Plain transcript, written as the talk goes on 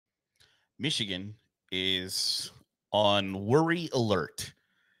Michigan is on worry alert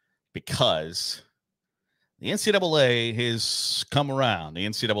because the NCAA has come around. The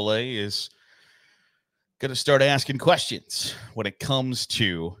NCAA is going to start asking questions when it comes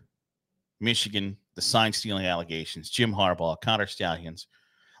to Michigan, the sign-stealing allegations, Jim Harbaugh, Connor Stallions,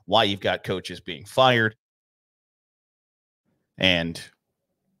 why you've got coaches being fired, and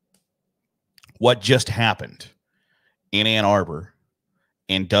what just happened in Ann Arbor.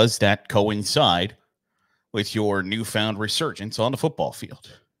 And does that coincide with your newfound resurgence on the football field?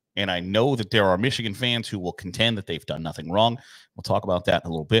 And I know that there are Michigan fans who will contend that they've done nothing wrong. We'll talk about that in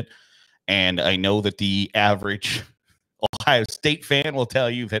a little bit. And I know that the average Ohio State fan will tell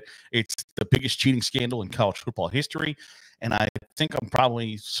you that it's the biggest cheating scandal in college football history. And I think I'm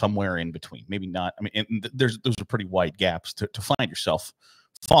probably somewhere in between. Maybe not. I mean, those are pretty wide gaps to find yourself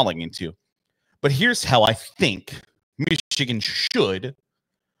falling into. But here's how I think Michigan should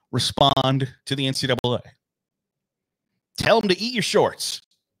respond to the NCAA. Tell them to eat your shorts.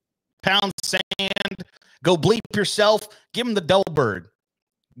 Pound sand. Go bleep yourself. Give them the double bird.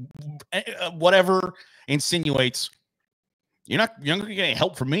 Whatever insinuates you're not going to get any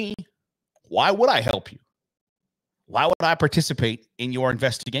help from me. Why would I help you? Why would I participate in your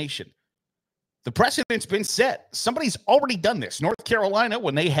investigation? The precedent's been set. Somebody's already done this. North Carolina,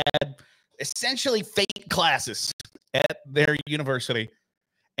 when they had essentially fake classes at their university,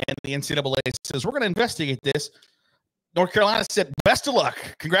 and the NCAA says, we're going to investigate this. North Carolina said, best of luck.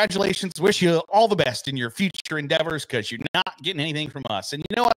 Congratulations. Wish you all the best in your future endeavors because you're not getting anything from us. And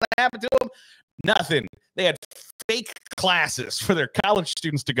you know what happened to them? Nothing. They had fake classes for their college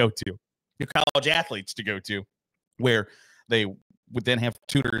students to go to, their college athletes to go to, where they would then have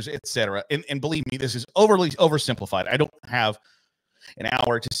tutors, etc. And believe me, this is overly oversimplified. I don't have an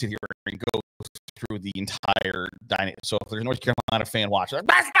hour to sit here and go through the entire dynamic. So if there's a North Carolina fan watching, like,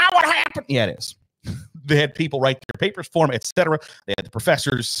 that's not what happened. Yeah, it is. They had people write their papers for them, etc. They had the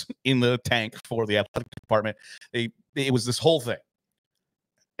professors in the tank for the athletic department. It was this whole thing.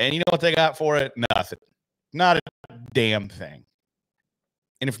 And you know what they got for it? Nothing. Not a damn thing.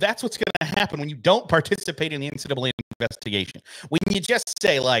 And if that's what's going to happen when you don't participate in the NCAA investigation, when you just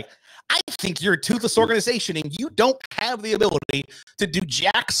say, like, I think you're a toothless organization and you don't have the ability to do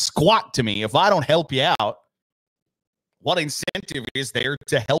jack squat to me if I don't help you out, what incentive is there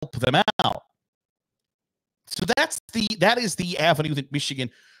to help them out? So that is the avenue that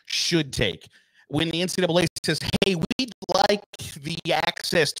Michigan should take. When the NCAA says, hey, we'd like the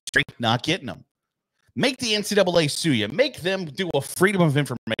access to not getting them. Make the NCAA sue you. Make them do a Freedom of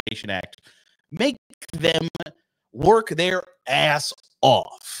Information Act. Make them work their ass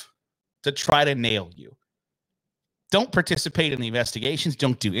off to try to nail you. Don't participate in the investigations.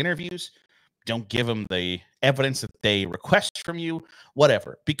 Don't do interviews. Don't give them the evidence that they request from you,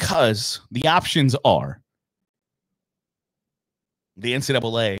 whatever. Because the options are the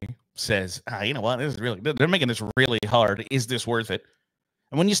NCAA says, you know what, this is really, they're making this really hard. Is this worth it?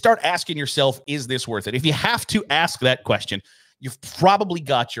 And when you start asking yourself, is this worth it? If you have to ask that question, you've probably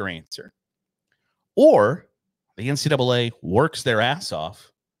got your answer. Or the NCAA works their ass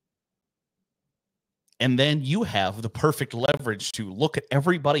off, and then you have the perfect leverage to look at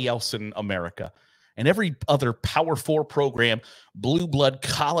everybody else in America and every other Power 4 program, blue blood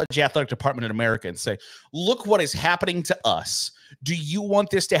college athletic department in America and say, look what is happening to us. Do you want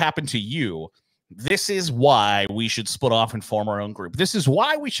this to happen to you? This is why we should split off and form our own group. This is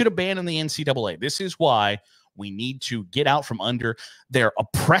why we should abandon the NCAA. This is why we need to get out from under their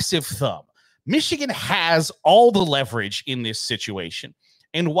oppressive thumb. Michigan has all the leverage in this situation.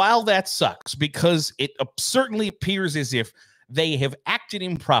 And while that sucks, because it certainly appears as if they have acted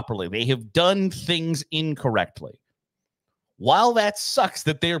improperly, they have done things incorrectly. While that sucks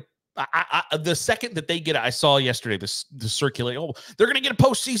that they're the second that they get, I saw yesterday the circulate, they're going to get a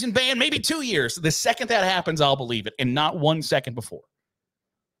postseason ban, maybe 2 years. The second that happens, I'll believe it, and not 1 second before.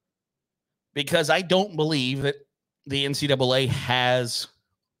 Because I don't believe that the NCAA has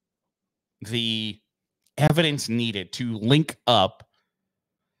the evidence needed to link up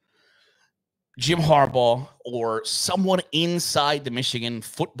Jim Harbaugh or someone inside the Michigan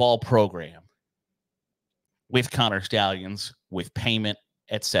football program with Connor Stallions, with payment,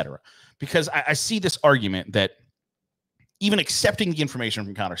 etc. Because I see this argument that even accepting the information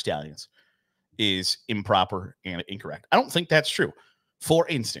from Connor Stallions is improper and incorrect. I don't think that's true. For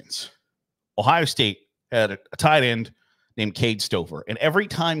instance, Ohio State had a tight end named Cade Stover, and every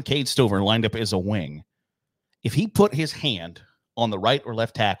time Cade Stover lined up as a wing, if he put his hand on the right or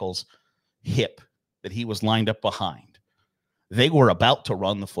left tackle's hip that he was lined up behind, they were about to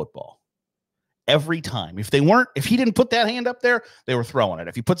run the football. every time. If he didn't put that hand up there, they were throwing it.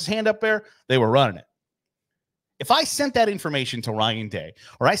 If he puts his hand up there, they were running it. If I sent that information to Ryan Day,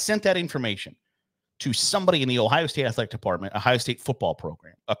 or I sent that information to somebody in the Ohio State Athletic Department, Ohio State football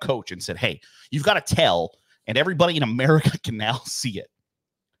program, a coach, and said, hey, you've got to tell, and everybody in America can now see it.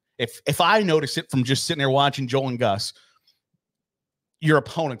 If I notice it from just sitting there watching Joel and Gus, your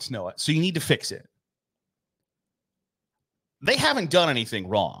opponents know it, so you need to fix it. They haven't done anything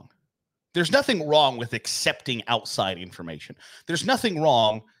wrong. There's nothing wrong with accepting outside information. There's nothing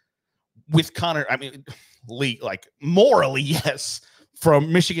wrong with Connor. I mean, like morally, yes,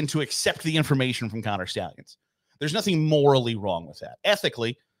 from Michigan to accept the information from Connor Stallions. There's nothing morally wrong with that.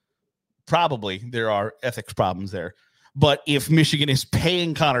 Ethically, probably there are ethics problems there. But if Michigan is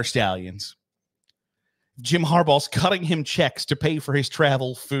paying Connor Stallions, Jim Harbaugh's cutting him checks to pay for his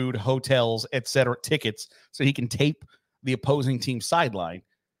travel, food, hotels, etc., tickets, so he can tape the opposing team sideline,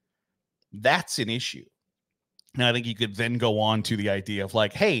 that's an issue. And I think you could then go on to the idea of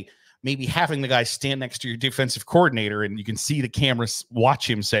like, hey, maybe having the guy stand next to your defensive coordinator and you can see the cameras watch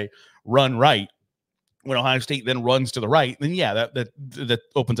him say, run right. When Ohio State then runs to the right, then yeah, that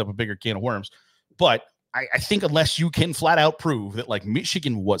opens up a bigger can of worms. But I think unless you can flat out prove that like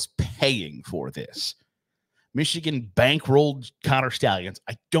Michigan was paying for this, Michigan bankrolled Connor Stallions,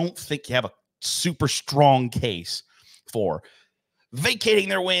 I don't think you have a super strong case for vacating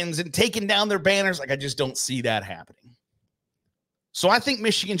their wins and taking down their banners. Like, I just don't see that happening. So I think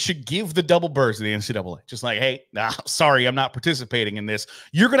Michigan should give the double birds to the NCAA. Just like, hey, sorry, I'm not participating in this.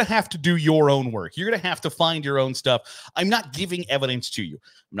 You're going to have to do your own work. You're going to have to find your own stuff. I'm not giving evidence to you.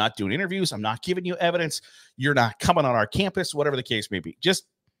 I'm not doing interviews. I'm not giving you evidence. You're not coming on our campus, whatever the case may be. Just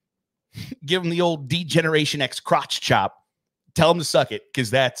give them the old D-Generation X crotch chop. Tell them to suck it, because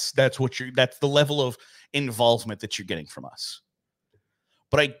that's the level of involvement that you're getting from us.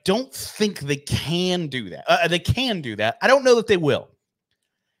 But I don't think they can do that. They can do that. I don't know that they will.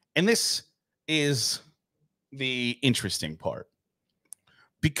 And this is the interesting part,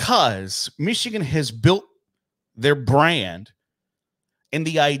 because Michigan has built their brand in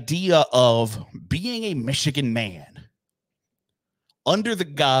the idea of being a Michigan man under the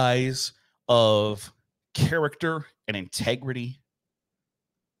guise of character and integrity.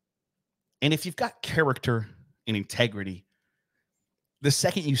 And if you've got character and integrity, the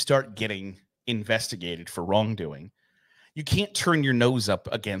second you start getting investigated for wrongdoing, you can't turn your nose up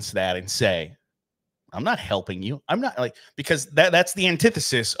against that and say, I'm not helping you. I'm not, like, because that's the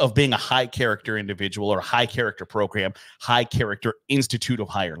antithesis of being a high character individual or a high character program, high character institute of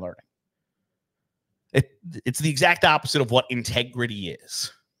higher learning. It's the exact opposite of what integrity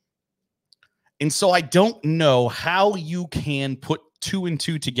is. And so I don't know how you can put two and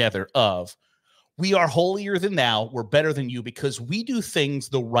two together of, we are holier than thou, we're better than you because we do things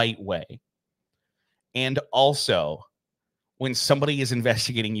the right way. And also, when somebody is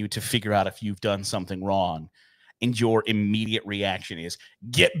investigating you to figure out if you've done something wrong, and your immediate reaction is,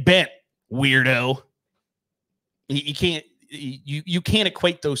 get bent, weirdo. You can't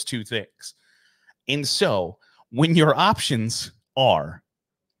equate those two things. And so when your options are,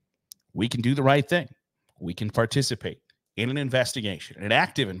 we can do the right thing, we can participate in an investigation, an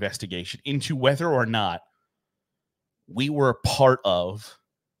active investigation into whether or not we were a part of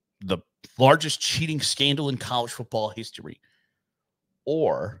the largest cheating scandal in college football history,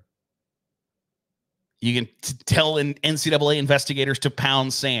 or you can tell NCAA investigators to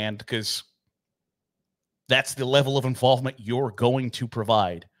pound sand because that's the level of involvement you're going to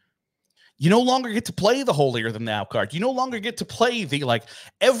provide. You no longer get to play the holier than thou card. You no longer get to play the, like,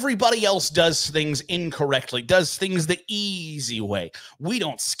 everybody else does things incorrectly, does things the easy way. We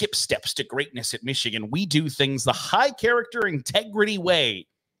don't skip steps to greatness at Michigan. We do things the high character, integrity way.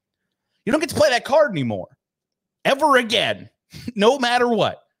 You don't get to play that card anymore, ever again, no matter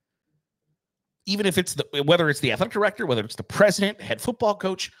what. Even if it's whether it's the athletic director, whether it's the president, head football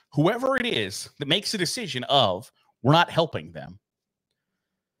coach, whoever it is that makes a decision of, we're not helping them.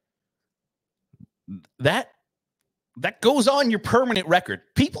 That goes on your permanent record.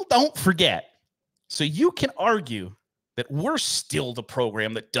 People don't forget. So you can argue that we're still the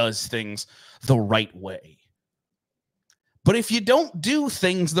program that does things the right way. But if you don't do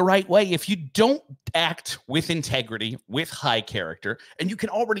things the right way, if you don't act with integrity, with high character, and you can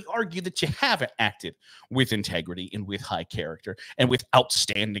already argue that you haven't acted with integrity and with high character and with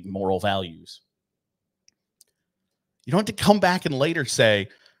outstanding moral values, you don't have to come back and later say,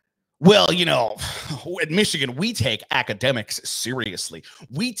 well, you know, at Michigan, we take academics seriously.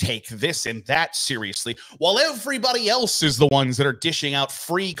 We take this and that seriously, while everybody else is the ones that are dishing out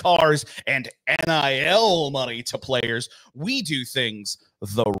free cars and NIL money to players. We do things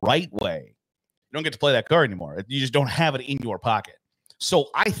the right way. You don't get to play that card anymore. You just don't have it in your pocket. So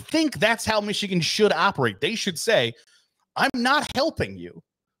I think that's how Michigan should operate. They should say, I'm not helping you,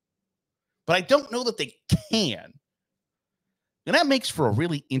 but I don't know that they can. And that makes for a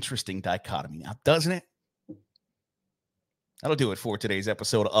really interesting dichotomy now, doesn't it? That'll do it for today's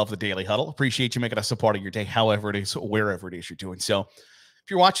episode of the Daily Huddle. Appreciate you making us a part of your day, however it is, wherever it is you're doing so. If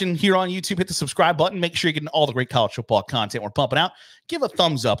you're watching here on YouTube, hit the subscribe button. Make sure you're getting all the great college football content we're pumping out. Give a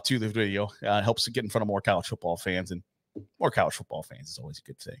thumbs up to the video. It helps to get in front of more college football fans, and more college football fans is always a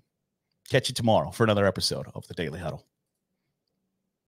good thing. Catch you tomorrow for another episode of the Daily Huddle.